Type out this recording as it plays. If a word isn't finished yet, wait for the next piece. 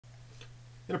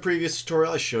In a previous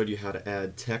tutorial, I showed you how to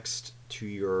add text to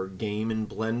your game in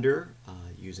Blender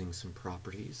using some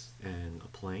properties and a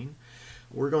plane.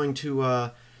 We're going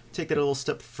to take that a little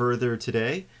step further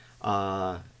today.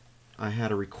 I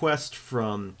had a request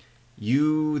from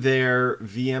You There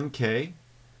VMK.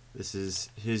 This is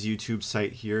his YouTube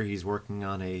site here. He's working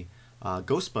on a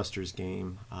Ghostbusters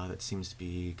game that seems to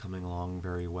be coming along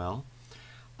very well.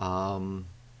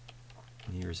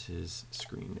 Here's his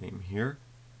screen name here.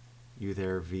 You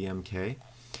There VMK.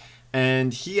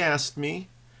 And he asked me,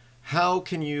 how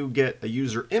can you get a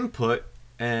user input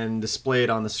and display it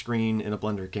on the screen in a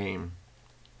Blender game?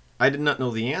 I did not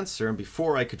know the answer, and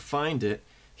before I could find it,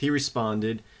 he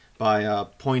responded by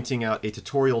pointing out a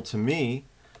tutorial to me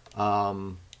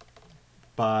by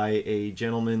a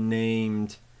gentleman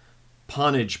named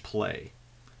Ponage Play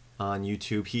on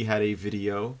YouTube. He had a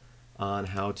video on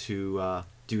how to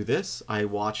do this. I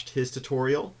watched his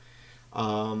tutorial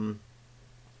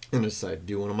and decided to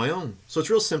do one of my own. So it's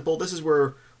real simple. This is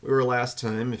where we were last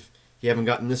time. If you haven't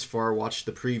gotten this far, watch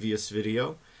the previous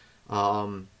video.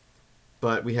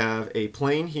 But we have a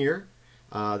plane here.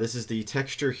 This is the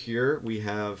texture here. We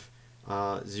have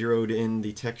zeroed in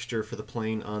the texture for the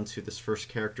plane onto this first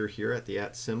character here at the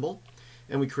 @ symbol.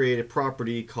 And we create a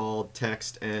property called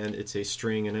text, and it's a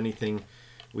string, and anything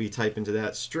we type into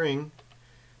that string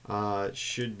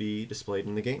should be displayed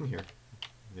in the game here.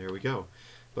 There we go.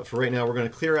 But for right now, we're going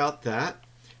to clear out that,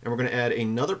 and we're going to add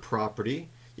another property.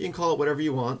 You can call it whatever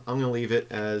you want. I'm going to leave it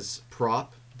as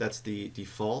prop. That's the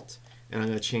default. And I'm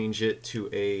going to change it to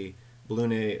a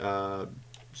balloon,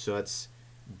 so that's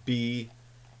B.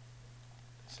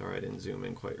 Sorry, I didn't zoom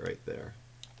in quite right there.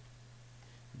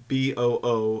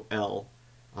 BOOL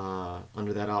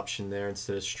under that option there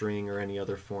instead of string or any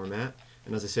other format.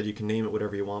 And as I said, you can name it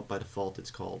whatever you want. By default, it's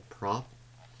called prop.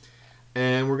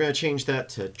 And we're going to change that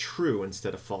to true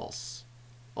instead of false.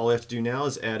 All we have to do now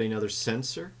is add another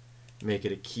sensor, make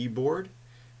it a keyboard,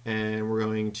 and we're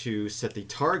going to set the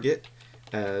target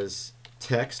as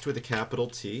text with a capital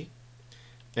T,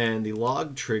 and the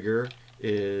log trigger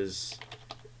is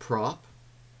prop,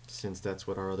 since that's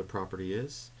what our other property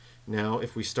is. Now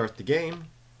if we start the game,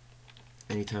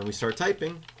 anytime we start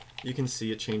typing, you can see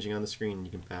it changing on the screen.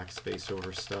 You can backspace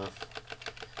over stuff.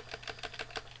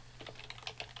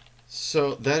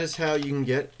 So that is how you can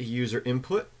get a user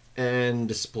input and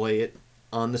display it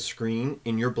on the screen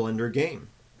in your Blender game.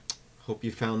 Hope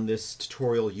you found this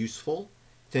tutorial useful.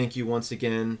 Thank you once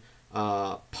again,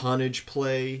 Ponage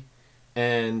Play,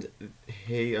 and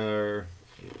hey,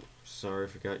 sorry, I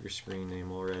forgot your screen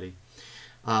name already.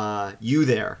 You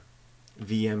There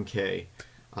VMK.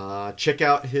 Check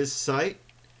out his site,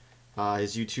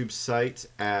 his YouTube site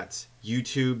at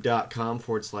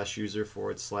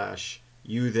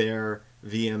youtube.com/user/You There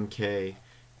VMK,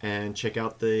 and check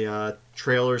out the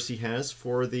trailers he has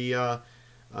for the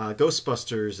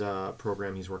Ghostbusters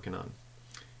program he's working on.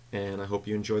 And I hope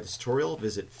you enjoyed this tutorial.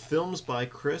 Visit Films by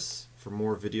Chris for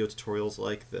more video tutorials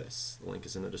like this. The link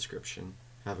is in the description.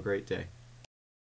 Have a great day.